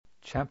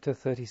Chapter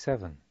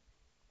 37.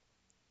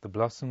 The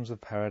Blossoms of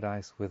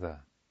Paradise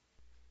Wither.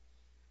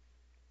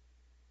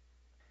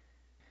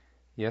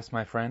 Yes,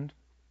 my friend,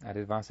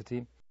 added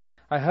Varsity,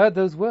 I heard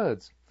those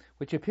words,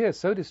 which appear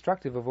so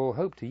destructive of all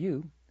hope to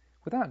you,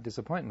 without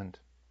disappointment.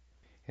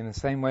 In the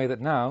same way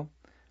that now,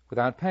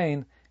 without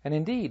pain, and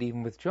indeed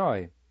even with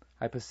joy,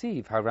 I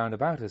perceive how round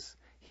about us,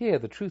 here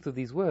the truth of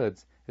these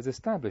words is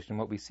established in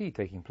what we see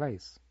taking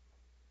place.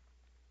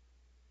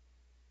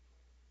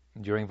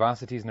 During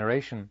Varsity's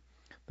narration,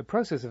 the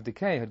process of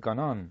decay had gone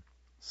on,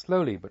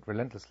 slowly but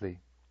relentlessly,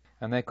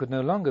 and there could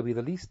no longer be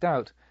the least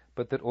doubt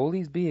but that all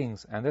these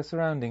beings and their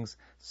surroundings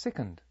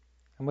sickened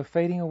and were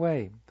fading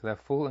away to their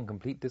full and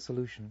complete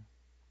dissolution.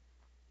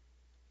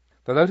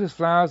 The lotus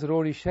flowers had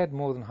already shed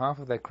more than half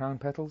of their crown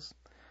petals,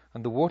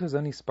 and the waters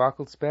only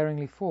sparkled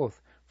sparingly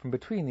forth from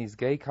between these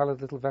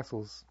gay-coloured little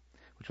vessels,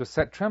 which were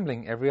set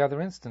trembling every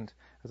other instant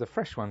as a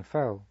fresh one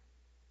fell.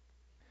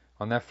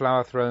 On their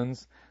flower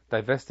thrones,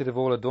 divested of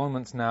all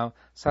adornments now,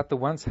 sat the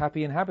once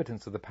happy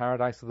inhabitants of the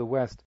paradise of the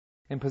West,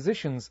 in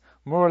positions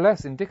more or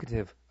less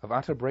indicative of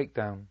utter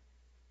breakdown.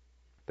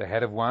 The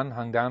head of one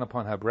hung down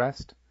upon her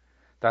breast,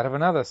 that of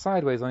another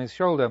sideways on his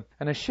shoulder,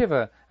 and a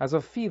shiver as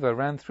of fever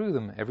ran through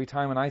them every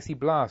time an icy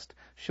blast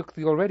shook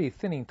the already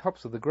thinning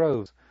tops of the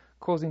groves,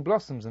 causing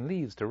blossoms and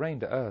leaves to rain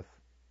to earth.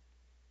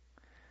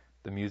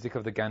 The music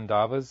of the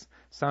Gandharvas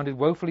sounded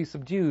woefully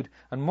subdued,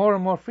 and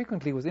more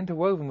frequently was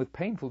interwoven with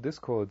painful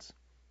discords.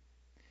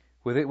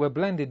 With it were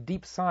blended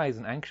deep sighs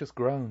and anxious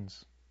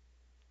groans.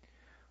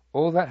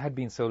 All that had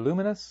been so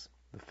luminous,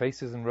 the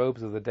faces and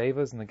robes of the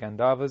Devas and the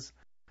Gandharvas,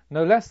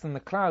 no less than the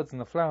clouds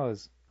and the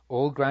flowers,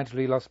 all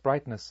gradually lost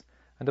brightness,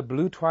 and a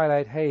blue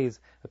twilight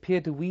haze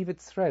appeared to weave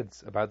its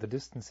threads about the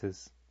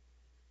distances.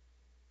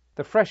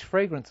 The fresh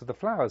fragrance of the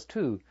flowers,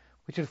 too,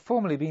 which had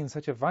formerly been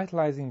such a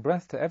vitalizing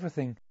breath to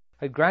everything,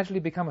 had gradually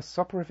become a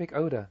soporific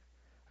odor,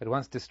 at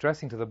once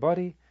distressing to the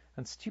body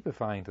and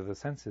stupefying to the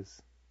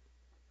senses.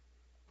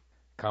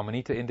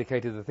 Carmenita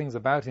indicated the things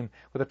about him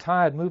with a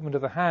tired movement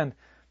of the hand.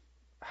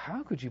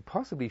 How could you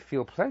possibly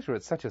feel pleasure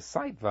at such a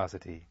sight,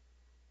 Varsity?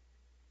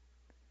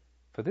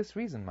 For this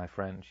reason, my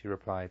friend, she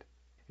replied,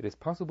 it is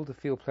possible to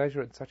feel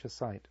pleasure at such a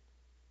sight,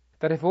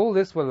 that if all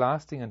this were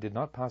lasting and did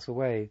not pass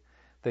away,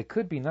 there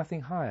could be nothing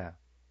higher.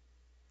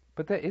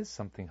 But there is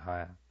something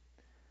higher,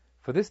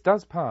 for this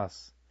does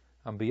pass,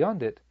 and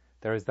beyond it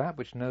there is that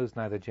which knows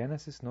neither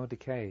genesis nor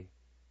decay.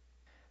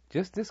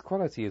 Just this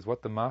quality is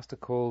what the Master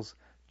calls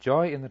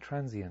joy in the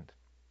transient.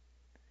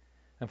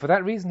 And for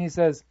that reason he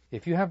says,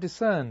 if you have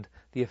discerned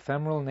the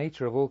ephemeral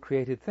nature of all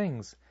created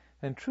things,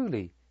 then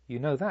truly you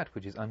know that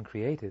which is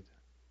uncreated.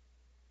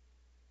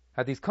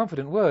 At these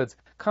confident words,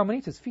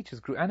 Carmenita's features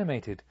grew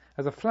animated,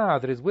 as a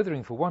flower that is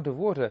withering for want of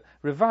water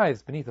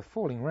revives beneath a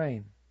falling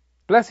rain.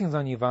 Blessings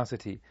on you,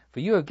 Varsity, for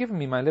you have given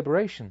me my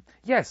liberation.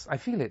 Yes, I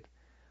feel it.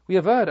 We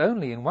have erred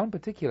only in one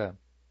particular.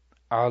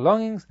 Our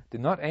longings did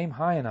not aim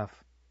high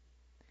enough.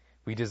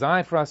 We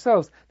desired for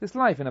ourselves this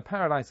life in a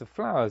paradise of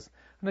flowers,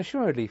 and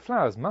assuredly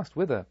flowers must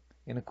wither,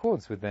 in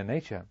accordance with their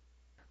nature.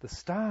 The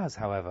stars,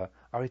 however,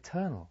 are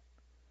eternal.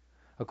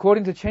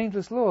 According to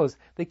changeless laws,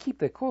 they keep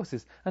their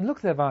courses, and look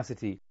there,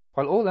 Varsity,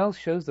 while all else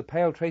shows the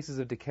pale traces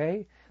of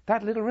decay,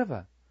 that little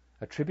river,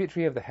 a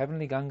tributary of the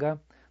heavenly Ganga,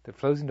 that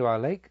flows into our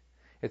lake,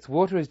 its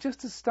water is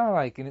just as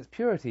starlike in its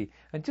purity,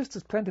 and just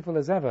as plentiful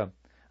as ever,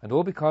 and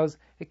all because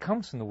it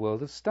comes from the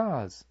world of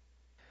stars.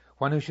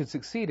 One who should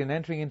succeed in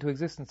entering into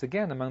existence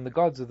again among the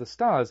gods of the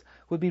stars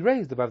would be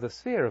raised above the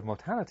sphere of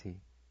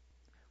mortality.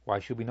 Why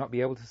should we not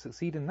be able to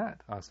succeed in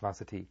that? Asked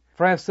Varsity.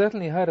 For I have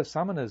certainly heard of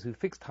summoners who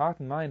fixed heart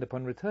and mind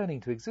upon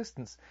returning to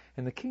existence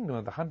in the kingdom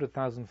of the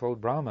 100,000-fold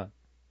Brahma.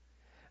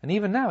 And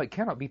even now it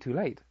cannot be too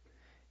late,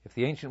 if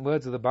the ancient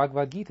words of the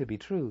Bhagavad Gita be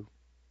true.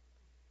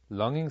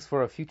 Longings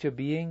for a future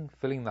being,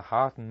 filling the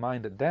heart and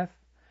mind at death,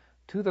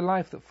 to the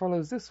life that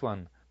follows this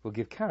one will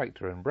give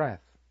character and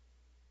breath.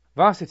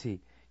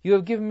 Varsity, you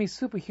have given me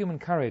superhuman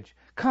courage.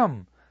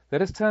 Come,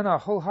 let us turn our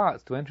whole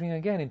hearts to entering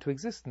again into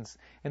existence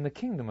in the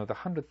kingdom of the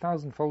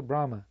 100,000-fold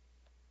Brahma.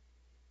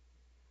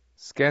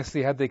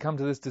 Scarcely had they come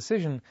to this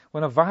decision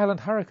when a violent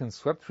hurricane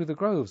swept through the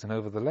groves and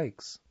over the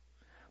lakes.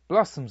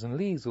 Blossoms and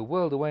leaves were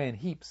whirled away in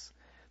heaps.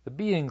 The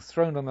beings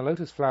throned on the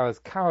lotus flowers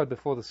cowered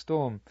before the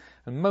storm,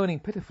 and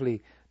moaning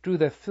pitifully, drew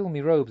their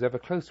filmy robes ever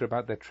closer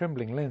about their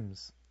trembling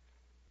limbs.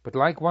 But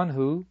like one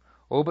who,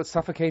 all but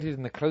suffocated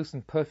in the close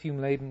and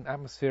perfume-laden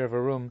atmosphere of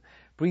a room,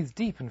 breathes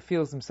deep and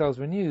feels themselves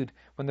renewed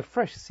when the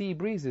fresh sea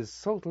breezes,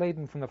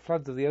 salt-laden from the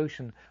floods of the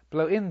ocean,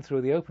 blow in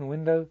through the open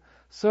window,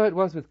 so it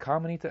was with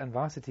Carmenita and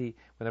Varsity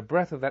when a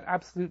breath of that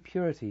absolute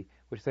purity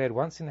which they had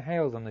once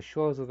inhaled on the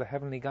shores of the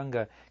heavenly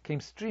Ganga came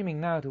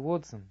streaming now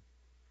towards them.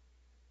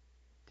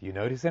 Do you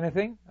notice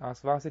anything?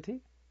 Asked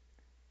Varsity.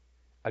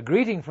 A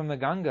greeting from the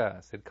Ganga,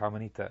 said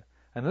Carmenita,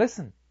 and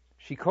listen,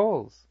 she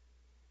calls.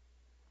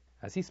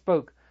 As he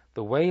spoke,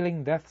 the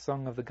wailing death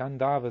song of the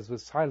Gandharvas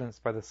was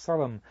silenced by the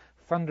solemn,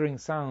 thundering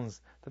sounds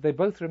that they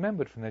both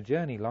remembered from their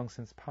journey long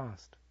since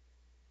past.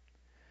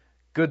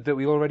 Good that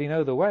we already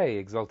know the way,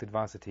 exulted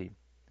Varsity.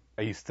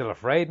 Are you still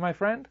afraid, my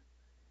friend?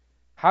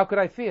 How could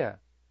I fear?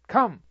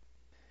 Come!"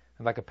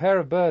 And like a pair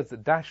of birds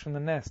that dash from the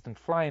nest and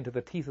fly into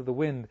the teeth of the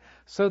wind,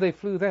 so they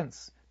flew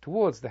thence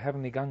towards the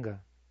heavenly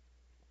Ganga.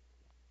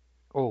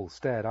 All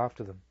stared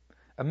after them,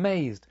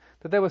 amazed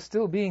that there were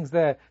still beings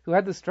there who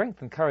had the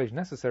strength and courage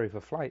necessary for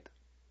flight.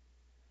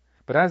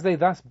 But as they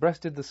thus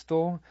breasted the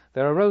storm,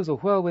 there arose a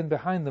whirlwind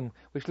behind them,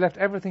 which left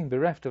everything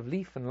bereft of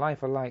leaf and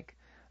life alike,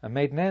 and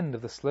made an end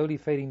of the slowly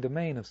fading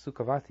domain of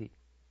Sukhavati.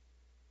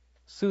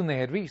 Soon they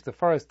had reached the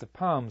forest of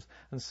palms,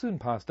 and soon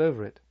passed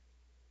over it.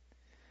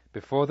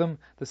 Before them,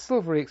 the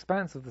silvery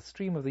expanse of the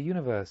stream of the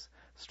universe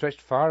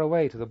stretched far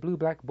away to the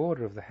blue-black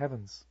border of the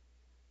heavens.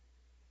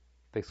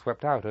 They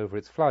swept out over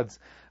its floods,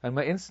 and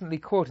were instantly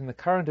caught in the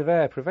current of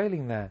air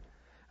prevailing there,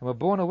 and were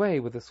borne away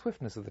with the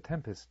swiftness of the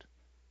tempest.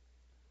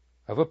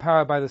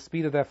 Overpowered by the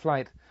speed of their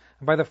flight,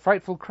 and by the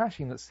frightful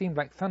crashing that seemed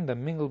like thunder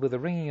mingled with the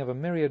ringing of a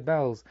myriad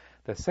bells,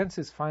 their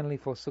senses finally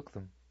forsook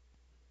them.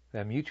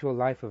 Their mutual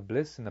life of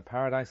bliss in the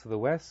paradise of the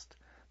West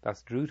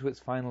thus drew to its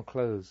final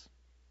close.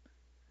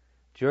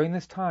 During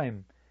this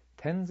time,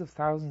 tens of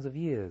thousands of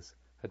years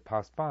had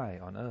passed by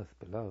on earth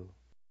below.